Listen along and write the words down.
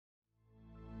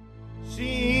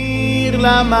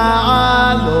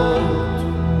למעלות,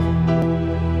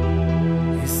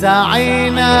 אשא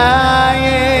עיניי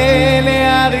אל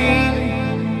ההרים,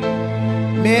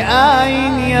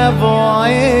 מאין יבוא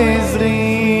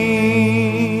עזרי.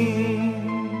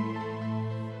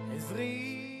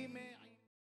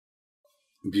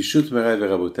 ברשות מוריי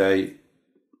ורבותיי,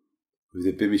 with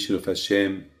the permission of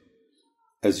Hashem,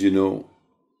 as you know,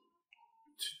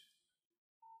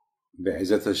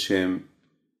 בעזרת השם,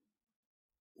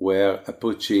 we're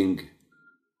approaching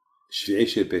שביעי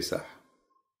של פסח.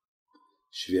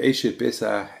 שביעי של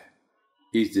פסח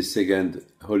is the second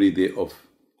holiday of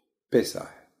Pesach.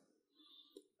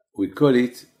 We call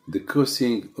it the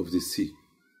crossing of the sea.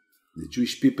 The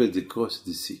Jewish people, they crossed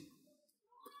the sea.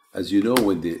 As you know,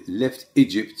 when they left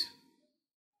Egypt,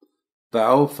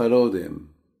 Pharaoh followed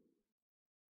them.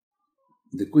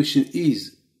 The question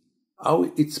is,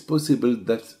 how it's possible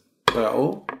that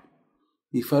Pharaoh,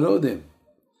 he followed them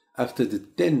after the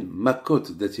 10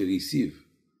 makot that he received?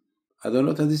 I do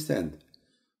not understand.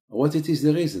 What it is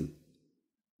the reason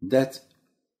that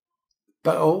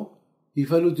Pharaoh, he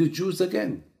followed the Jews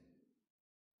again?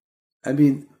 I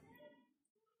mean,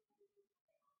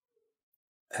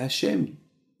 Hashem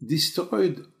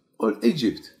destroyed all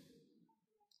Egypt.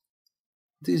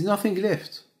 There is nothing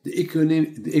left. The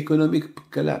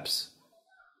economic collapse.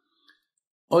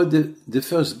 All the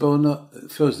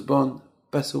firstborn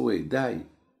pass away, die.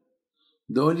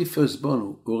 The only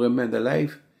firstborn who remained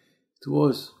alive, it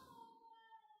was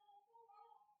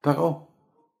Pharaoh.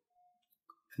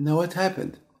 And now what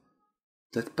happened?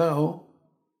 That Pharaoh,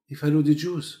 he followed the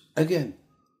Jews again.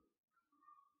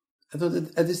 I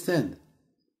don't understand.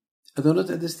 I do not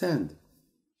understand.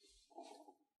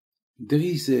 There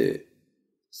is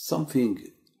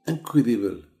something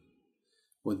incredible.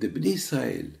 When the Bnei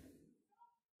Israel,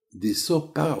 they saw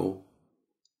Pharaoh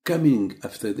coming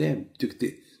after them to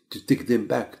take them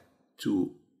back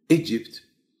to Egypt,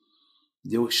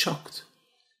 they were shocked.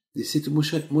 They said to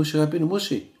Moshe Rabbeinu,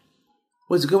 Moshe,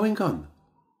 what's going on?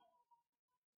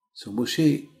 So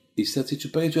Moshe, he started to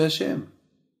pray to Hashem.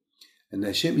 And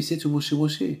Hashem, he said to Moshe,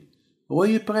 Moshe, why are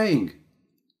you praying?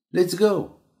 Let's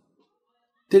go.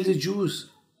 Tell the Jews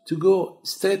to go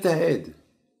straight ahead.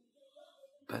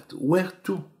 But where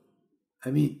to?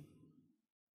 I mean,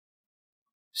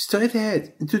 straight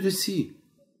ahead into the sea.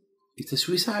 It's a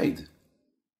suicide.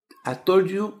 I told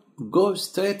you, go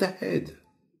straight ahead.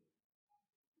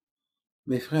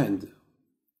 My friend,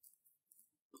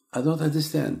 I don't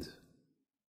understand.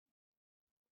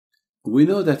 We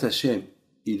know that Hashem,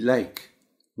 he like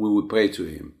when we pray to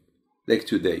him. Like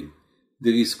today,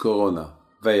 there is corona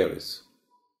virus.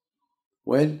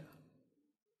 Well,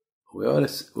 we're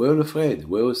all afraid,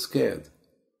 we're all scared.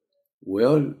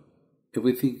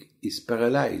 Everything is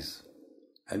paralyzed.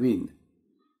 I mean,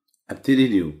 I'm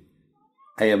telling you,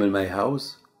 I am in my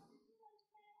house.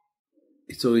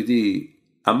 It's already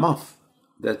a month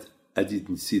that I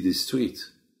didn't see the street.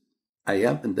 I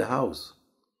am in the house.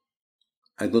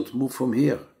 I don't move from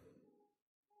here.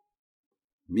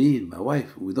 Me and my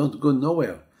wife, we don't go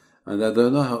nowhere. And I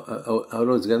don't know how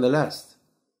long it's going to last.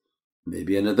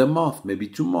 Maybe another month, maybe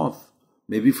 2 months,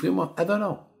 maybe 3 months. I don't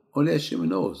know. Only Hashem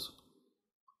knows.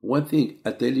 One thing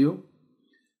I tell you,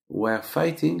 we are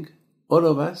fighting, all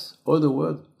of us, all the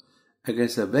world,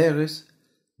 against a virus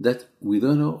that we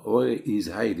don't know where he is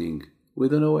hiding. We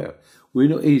don't know where. We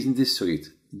know he is in the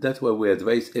street. That's why we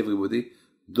advise everybody,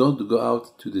 don't go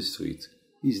out to the street.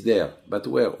 He's there, but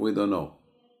where? We don't know.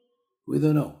 We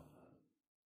don't know.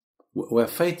 We're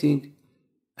fighting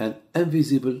an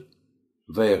invisible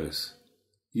virus.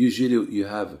 Usually you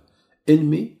have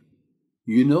enemy,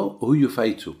 you know who you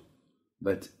fight to.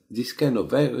 But this kind of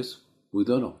virus, we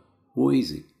don't know. Who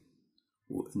is it?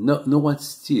 No one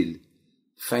still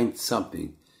finds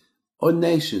something. All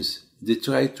nations, they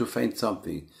try to find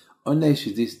something. All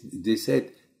nations, they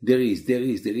said, there is,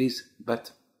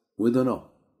 but we don't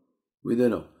know. We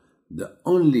don't know. The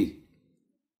only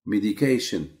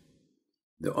medication,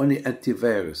 the only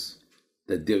antivirus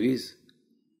that there is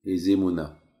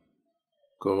Emunah.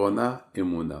 Corona,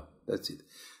 Emunah. That's it.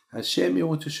 Hashem, I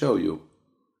want to show you.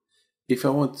 If I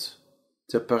want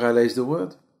to paralyze the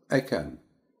world, I can.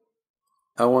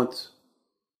 I want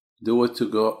the world to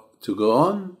go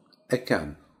on, I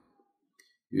can.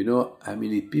 You know how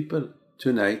many people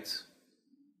tonight,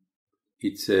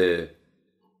 it's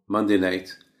Monday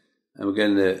night, I'm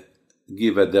going to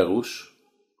give a darush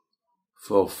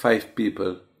for 5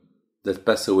 people that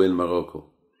pass away in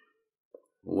Morocco.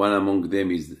 One among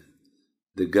them is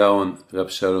the Gaon Rab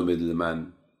Shalom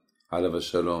Edelman, Alav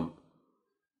Shalom,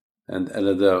 and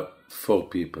another 4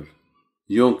 people,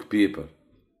 young people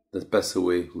that pass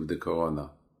away with the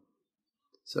corona.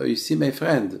 So you see, my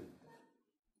friend,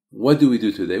 what do we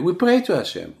do today? We pray to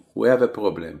Hashem. We have a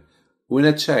problem. When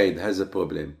a child has a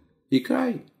problem, he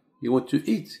cry. He want to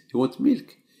eat. He want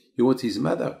milk. He want his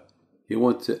mother. He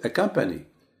want a company.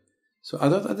 So I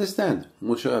don't understand.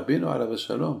 Moshe Rabbeinu alav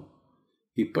shalom,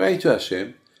 he prayed to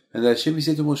Hashem, and Hashem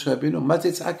said to Moshe Rabbeinu, "Ma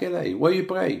tetzak elai? Why you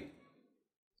pray?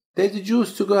 Tell the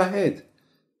Jews to go ahead,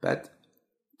 but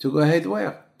to go ahead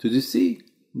where? To the sea.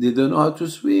 They don't know how to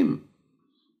swim.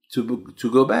 To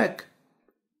go back.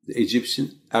 The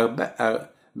Egyptians are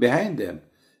behind them.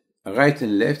 Right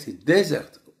and left is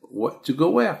desert. What to go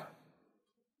where?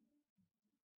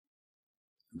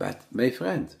 But my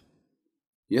friend,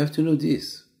 you have to know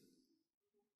this.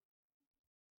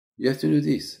 You have to know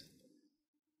this.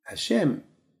 Hashem,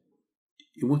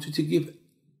 He wanted to give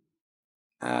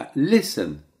a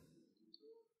lesson,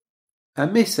 a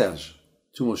message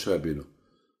to Moshe Rabbeinu.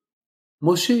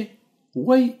 Moshe,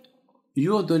 why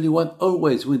you are the only one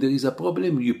always when there is a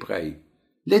problem you pray?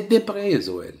 Let them pray as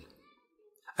well.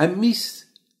 I miss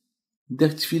their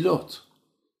tefillot.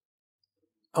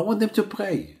 I want them to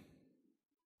pray.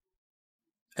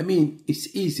 I mean,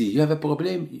 it's easy. You have a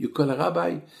problem, you call a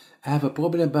rabbi. I have a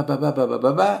problem,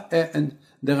 and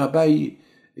the rabbi,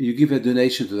 you give a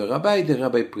donation to the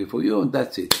rabbi pray for you, and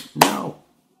that's it. Now,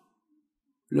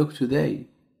 look today,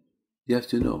 you have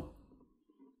to know,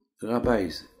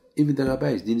 rabbis, even the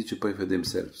rabbis, they need to pray for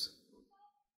themselves.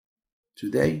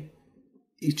 Today,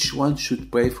 each one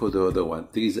should pray for the other one.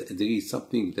 There is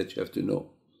something that you have to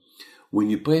know. When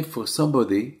you pray for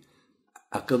somebody,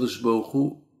 HaKadosh Baruch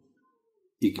Hu,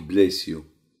 He bless you.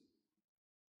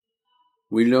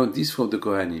 We learned this from the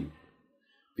Kohanim.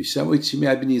 When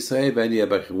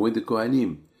the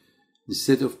Kohanim,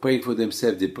 instead of praying for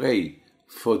themselves, they pray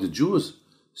for the Jews,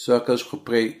 so HaKadosh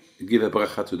Baruch Hu give a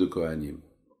bracha to the Kohanim.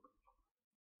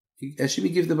 Hashem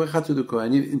give the bracha to the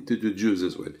Kohanim and to the Jews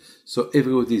as well. So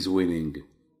everybody is winning.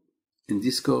 In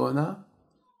this Corona,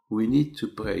 we need to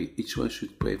pray. Each one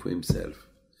should pray for himself.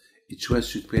 Each one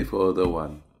should pray for other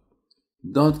one.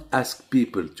 Don't ask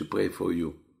people to pray for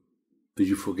you, but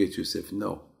you forget yourself.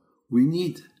 No. We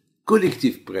need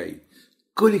collective prayer,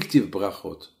 collective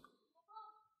brachot.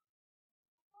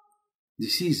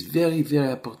 This is very, very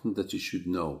important that you should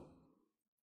know.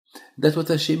 That's what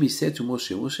Hashem said to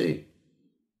Moshe. Moshe,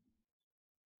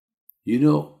 you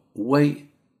know why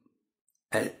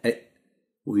I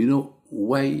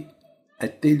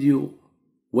tell you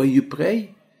why you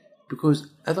pray? Because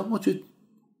I don't want you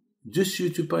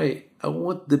to pray. I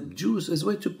want the Jews as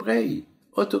well to pray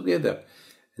all together.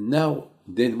 And now,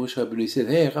 then Moshe Rabbeinu said,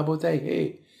 "Hey, Rabotai,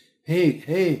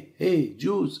 hey,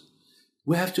 Jews,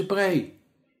 we have to pray,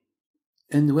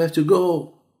 and we have to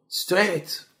go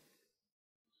straight.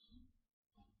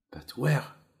 But where?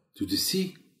 To the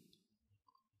sea?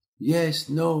 Yes,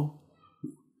 no.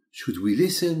 Should we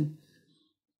listen?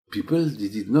 People, they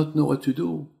did not know what to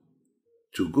do.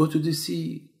 To go to the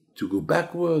sea, to go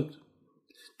backward,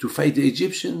 to fight the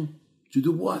Egyptian, to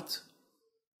do what?"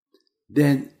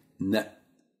 Then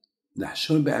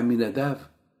Nahshon be'Aminadav,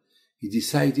 he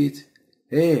decided,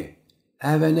 hey,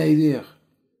 I have an idea.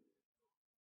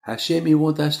 Hashem, He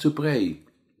wants us to pray.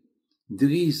 There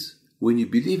is, when you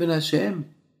believe in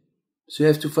Hashem, so you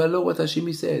have to follow what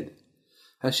Hashem said.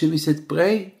 Hashem said,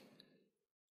 pray,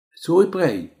 so we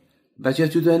pray. But you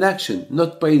have to do an action,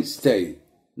 not pray and stay.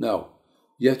 No,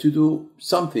 you have to do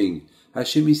something.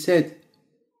 Hashem said,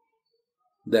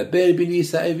 tell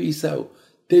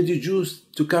the Jews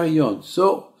to carry on.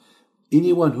 So,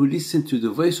 anyone who listens to the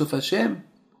voice of Hashem,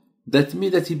 that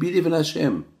means that he believes in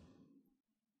Hashem.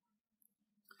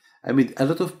 I mean, a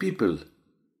lot of people,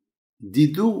 they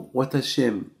do what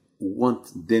Hashem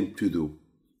wants them to do,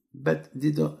 but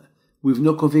they don't, with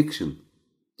no conviction.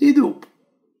 They do.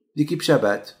 They keep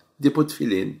Shabbat, they put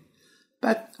tefillin,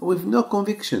 but with no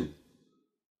conviction.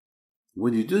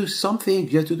 When you do something,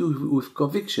 you have to do with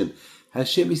conviction.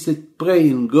 Hashem said, pray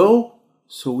and go.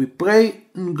 So we pray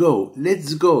and go.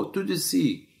 Let's go to the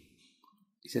sea.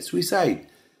 It's a suicide.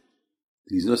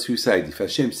 There is no suicide. If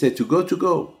Hashem said to go, to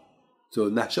go. So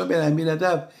Nahshon ben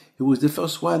Aminadav, he was the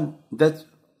first one that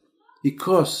he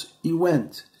crossed. He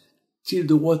went till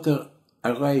the water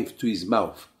arrived to his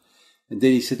mouth. And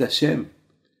then he said, Hashem,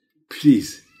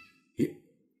 please,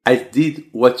 I did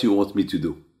what you want me to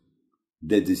do.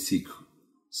 Then the sea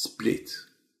split.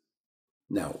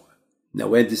 Now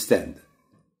we understand.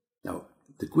 Now,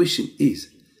 the question is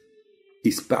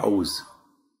Pa'uz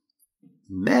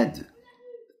mad?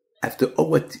 After all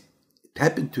what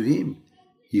happened to him,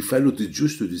 he followed the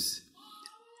Jews to this.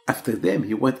 After them,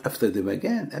 he went after them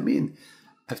again. I mean,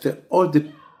 after all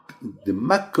the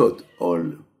Makkot,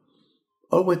 all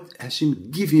all what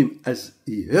Hashem give him as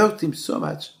he hurt him so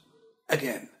much,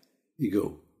 again, he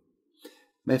go.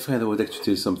 My friend, I would like to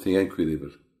tell you something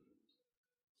incredible.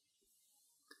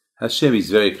 Hashem is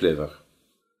very clever.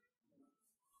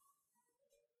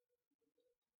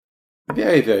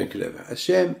 Very, very clever.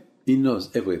 Hashem, he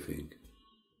knows everything.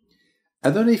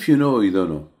 I don't know if you know or you don't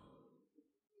know.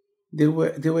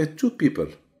 There were two people.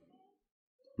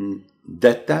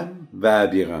 Datam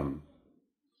v'Abiram.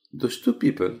 Those two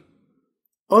people,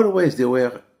 always they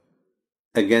were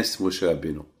against Moshe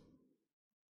Rabbeinu.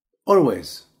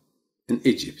 Always. In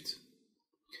Egypt.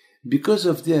 Because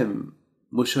of them,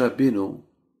 Moshe Rabbeinu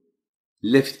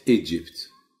left Egypt.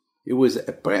 He was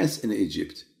a prince in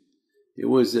Egypt. He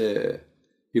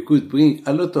could bring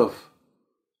a lot of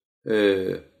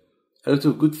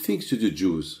good things to the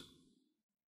Jews,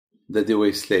 that they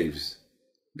were slaves.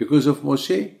 Because of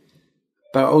Moshe,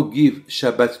 Paro gave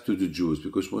Shabbat to the Jews,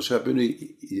 because Moshe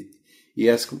Rabbeinu, he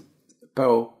asked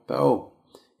Paro,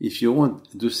 if you want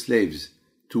those slaves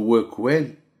to work well,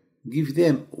 give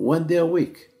them 1 day a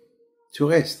week to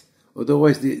rest,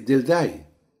 otherwise they'll die.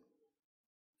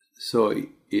 So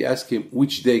he asked him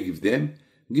which day give them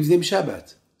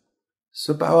Shabbat.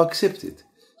 So Paro accepted.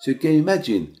 So you can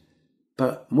imagine,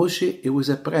 Moshe, he was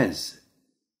a prince.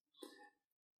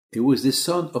 He was the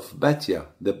son of Batia.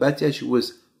 The Batia, she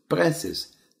was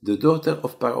princess, the daughter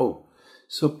of Paro.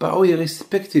 So Paro, he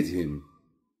respected him.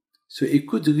 So he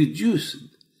could reduce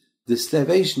the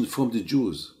starvation from the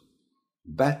Jews.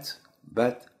 But,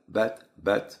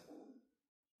 Datam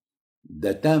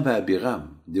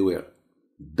v'Abiram, they were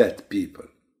bad people.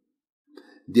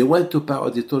 They went to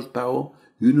Paro, they told Paro,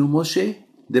 you know Moshe,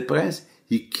 the prince,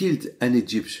 he killed an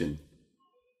Egyptian.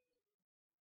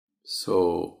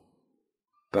 So,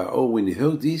 Paro, when he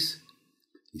heard this,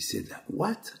 he said,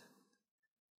 what?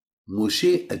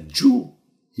 Moshe, a Jew,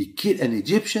 he killed an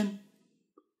Egyptian?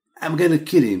 I'm going to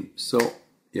kill him. So,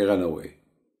 he ran away.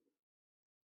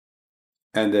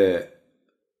 And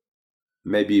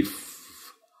maybe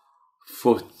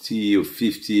 40 or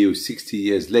 50 or 60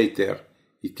 years later,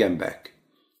 he came back.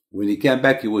 When he came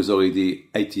back, he was already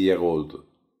 80-year-old.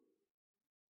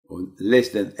 Or less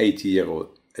than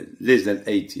 80-year-old. Less than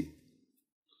 80.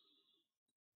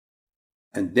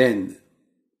 And then,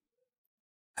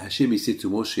 Hashem said to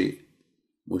Moshe,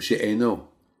 I know,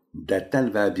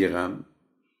 Datan v'Abiram,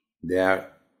 they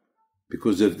are,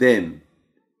 because of them,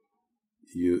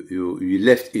 you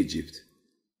left Egypt.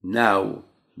 Now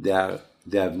they are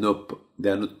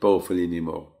not powerful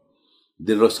anymore.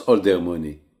 They lost all their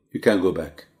money. You can't go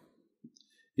back.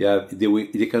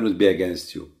 They cannot be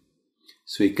against you.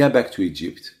 So he came back to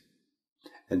Egypt,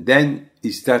 and then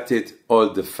he started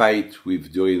all the fight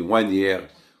during 1 year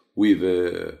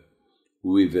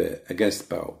against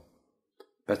Paro.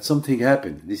 But something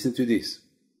happened. Listen to this.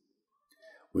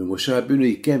 When Moshe Rabbeinu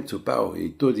he came to Paro,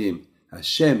 he told him,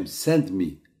 Hashem sent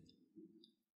me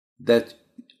that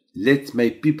let my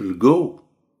people go.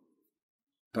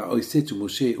 Paro he said to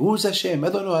Moshe, who's Hashem? I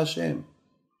don't know Hashem.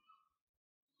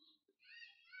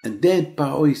 And then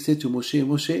Paro he said to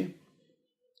Moshe,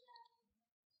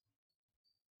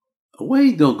 why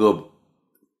you don't go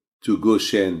to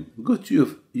Goshen? Go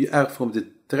to you are from the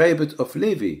tribe of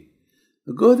Levi.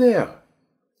 Go there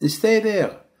and stay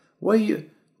there. Why you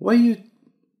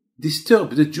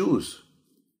disturb the Jews?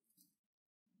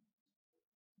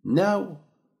 Now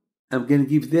I'm going to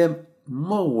give them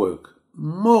more work.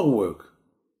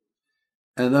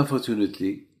 And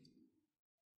unfortunately,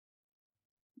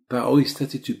 Paro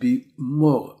started to be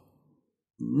more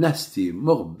nasty,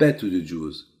 more bad to the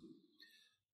Jews.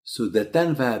 So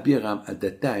Datan v'Abiram at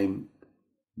that time,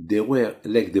 they were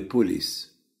like the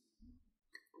police.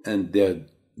 And their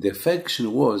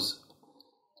function was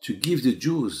to give the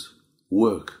Jews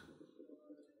work.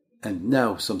 And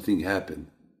now something happened.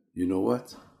 You know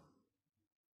what?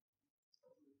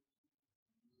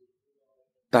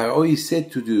 Paro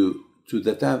said to the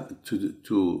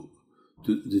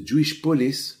Jewish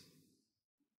police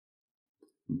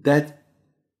that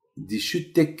they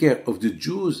should take care of the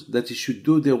Jews, that they should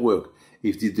do their work.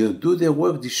 If they don't do their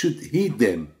work, they should hit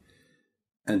them.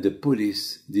 And the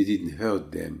police, they didn't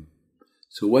hurt them.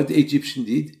 So what the Egyptians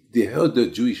did, they hurt the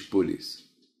Jewish police.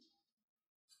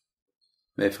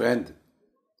 My friend,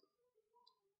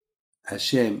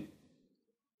 Hashem,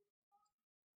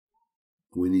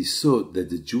 when he saw that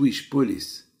the Jewish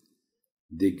police,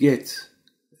 they get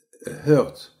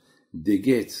hurt, they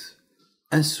get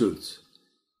insults,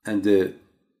 and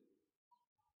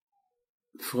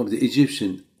from the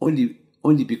Egyptian only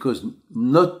because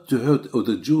not to hurt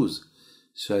other Jews,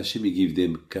 so Hashem give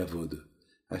them kavod.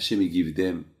 Hashem give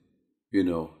them,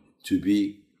 to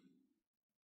be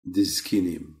the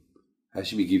skinim.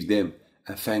 Hashem give them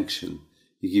a function.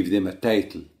 He give them a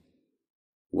title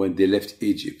when they left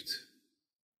Egypt.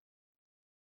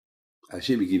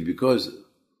 Hashem give, because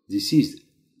this is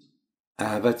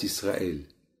Ahavat Israel.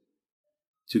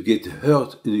 To get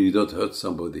hurt, and you don't hurt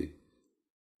somebody.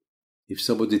 If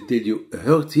somebody tell you,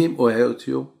 hurt him or hurt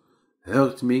you,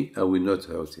 hurt me, I will not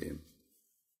hurt him.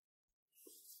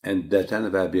 And Datan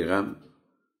and Abiram,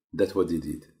 that's what they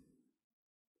did.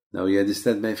 Now you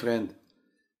understand, my friend?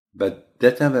 But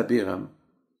Datan and Abiram,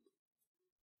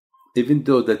 even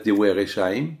though that they were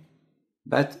Reshaim,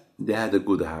 but they had a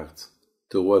good heart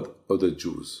toward other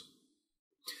Jews.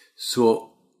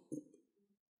 So,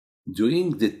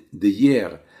 during the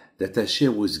year that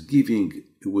Hashem was giving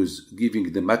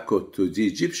the Makot to the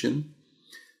Egyptian,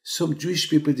 some Jewish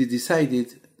people, they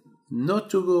decided not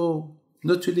to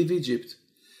leave Egypt.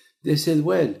 They said,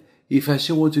 well, if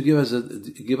Hashem wants to give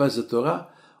us the Torah,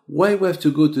 why we have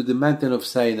to go to the mountain of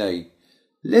Sinai?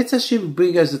 Let Hashem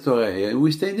bring us the Torah here, and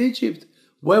we stay in Egypt.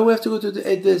 Why we have to go to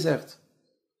the desert?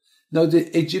 Now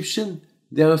the Egyptians,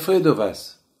 they are afraid of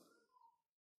us.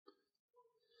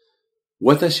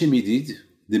 What Hashem did,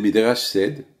 the Midrash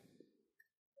said,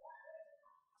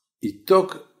 he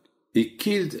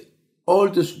killed all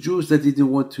those Jews that didn't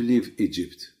want to leave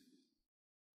Egypt.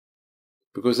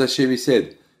 Because Hashem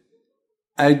said,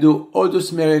 I do all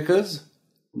those miracles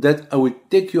that I will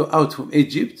take you out from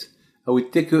Egypt, I will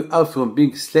take you out from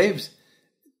being slaves,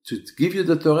 to give you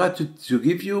the Torah, to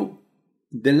give you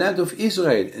the land of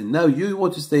Israel. And now you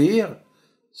want to stay here?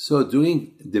 So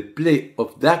during the play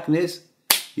of darkness,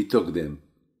 he took them.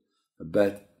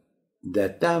 But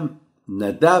that time,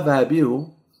 Nadav and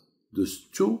Abihu, those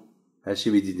two,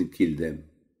 Hashem didn't kill them.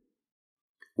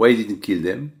 Why he didn't kill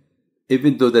them?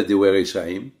 Even though that they were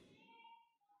Reshaim,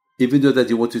 even though that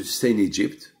they wanted to stay in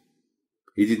Egypt,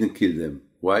 he didn't kill them.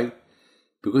 Why?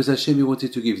 Because Hashem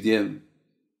wanted to give them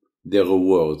the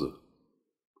reward.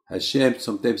 Hashem,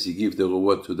 sometimes he gives the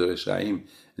reward to the Reshaim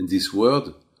in this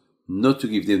world, not to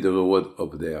give them the reward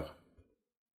up there.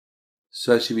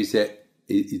 So Hashem said,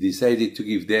 he decided to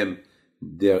give them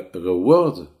their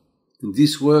reward in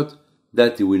this world,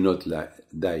 that they will not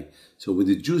die. So when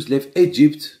the Jews left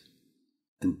Egypt,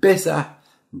 in Pesach,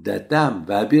 Datam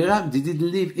and they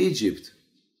didn't leave Egypt.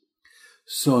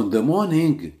 So in the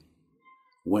morning,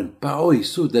 when Paro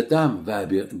saw Datam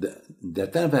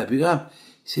and Abiram,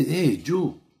 he said, hey,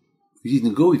 Jew, you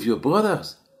didn't go with your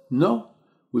brothers? No,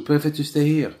 we prefer to stay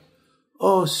here.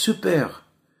 Oh, super.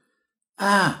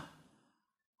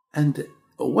 And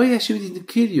why Hashem didn't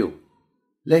kill you?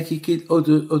 Like he killed all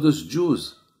those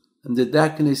Jews and the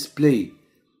darkness play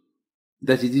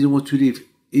that he didn't want to leave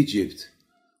Egypt.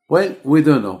 Well, we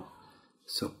don't know.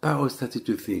 So Paro started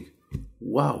to think,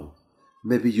 wow,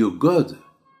 maybe your God,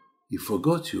 he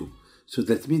forgot you. So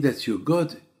that means that your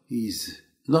God is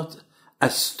not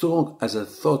as strong as I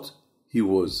thought he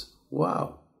was.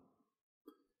 Wow.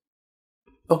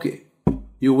 Okay,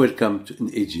 you're welcome in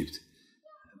Egypt.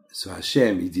 So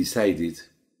Hashem, he decided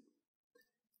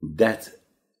that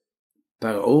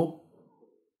Paro,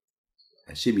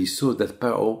 Hashem, he saw that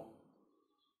Paro,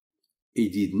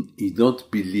 he don't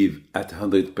believe at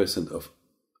 100% of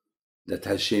that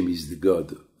Hashem is the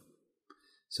God.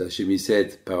 So Hashem, he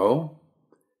said, Paro,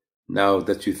 now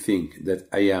that you think that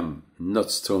I am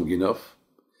not strong enough,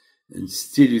 and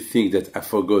still you think that I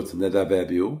forgot Nadav and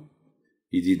Abihu,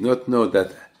 he did not know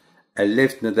that I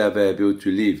left Nadav and Abihu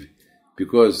to live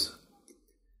because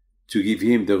to give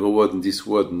him the reward in this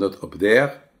world, not up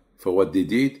there, for what they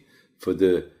did, for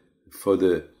the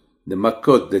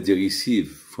makot that they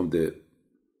received from the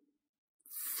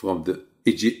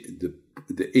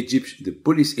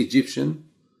police Egyptian,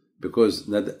 because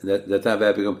that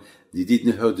time they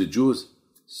didn't hurt the Jews.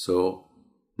 So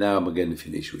now I'm going to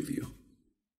finish with you.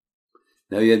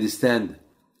 Now you understand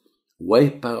why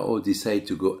Paro decided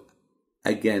to go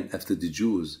again after the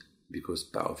Jews, because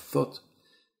Paro thought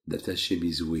that Hashem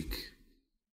is weak.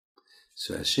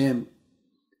 So Hashem,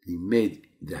 he made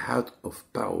the heart of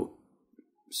Paro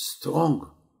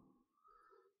strong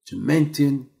to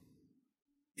maintain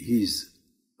his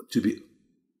to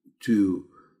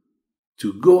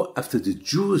go after the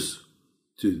Jews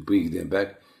to bring them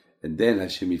back, and then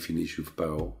Hashem finished with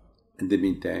Paro. In the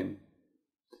meantime,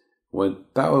 when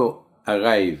Paro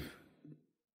arrived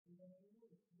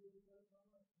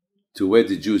to where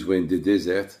the Jews were in the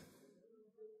desert,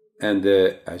 and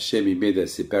Hashem made a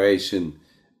separation,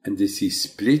 and the sea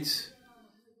split,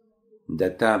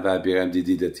 Datam and Abiram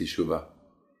did a teshuvah.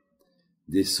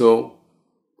 They saw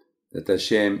that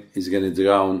Hashem is going to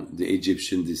drown the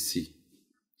Egyptian in the sea.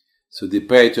 So they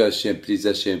prayed to Hashem, please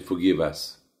Hashem, forgive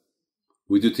us.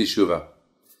 We do teshuvah.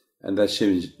 And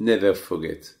Hashem never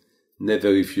forget,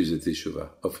 never refuse the teshuvah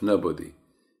of nobody.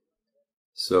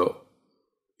 So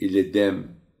he let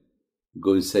them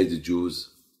go inside the Jews.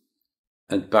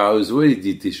 And Paro as well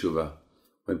did teshuvah.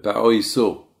 When Paro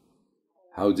saw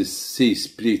how the sea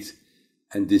split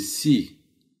and the sea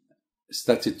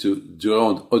started to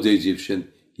drown all the Egyptians,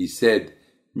 he said,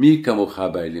 Mi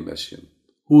kamocha ba'elim Hashem.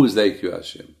 Who is like you,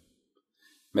 Hashem?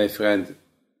 My friend,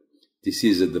 this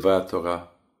is a Dvar Torah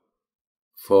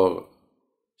for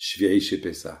Shvi'i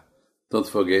Pesach. Don't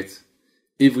forget,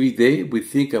 every day we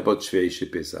think about Shvi'i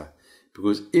Pesach,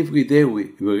 because every day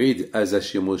we read as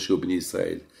Hashem Moshe Bnei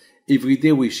Israel. Every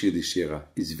day we share the Shira.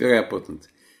 It's very important.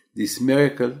 This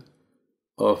miracle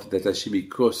of that Hashem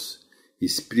crossed, He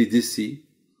split the sea,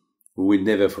 we will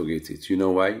never forget it. You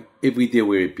know why? Every day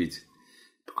we repeat.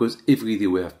 Because every day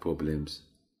we have problems.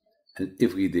 And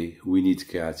every day we need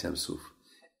Kriyat Yam Suf.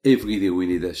 Every day we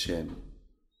need Hashem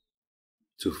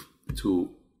to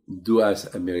do us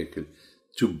a miracle,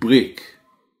 to break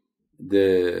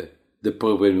the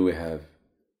problem we have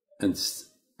and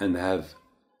have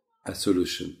a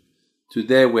solution.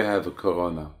 Today we have a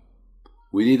corona.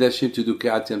 We need Hashem to do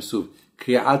Kriyat Yam Suf,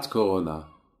 Kriyat Corona.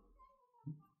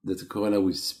 That the corona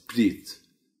will split,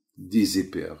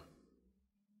 disappear.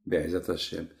 Be'ezat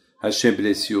Hashem. Hashem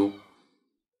bless you.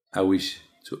 I wish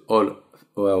to all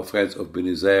our friends of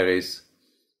Buenos Aires,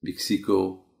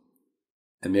 Mexico,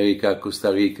 America,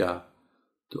 Costa Rica,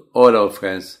 to all our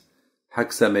friends, Hag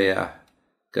Sameach,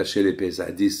 Kashel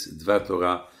Pesach, this Dvar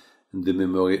Torah, in the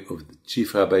memory of the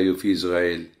Chief Rabbi of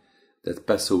Israel that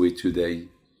passed away today,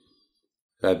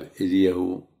 Rab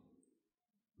Eliyahu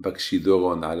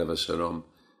Bakshidoron, Alav Shalom.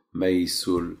 May his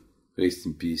soul rest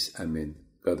in peace. Amen.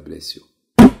 God bless you.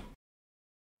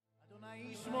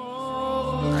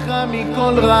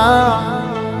 מכל רע,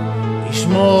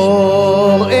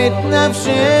 ישמור את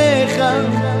נפשך,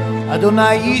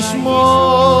 אדוני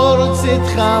ישמור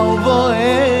צאתך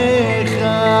ובואך,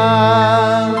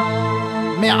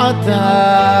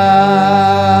 מעתה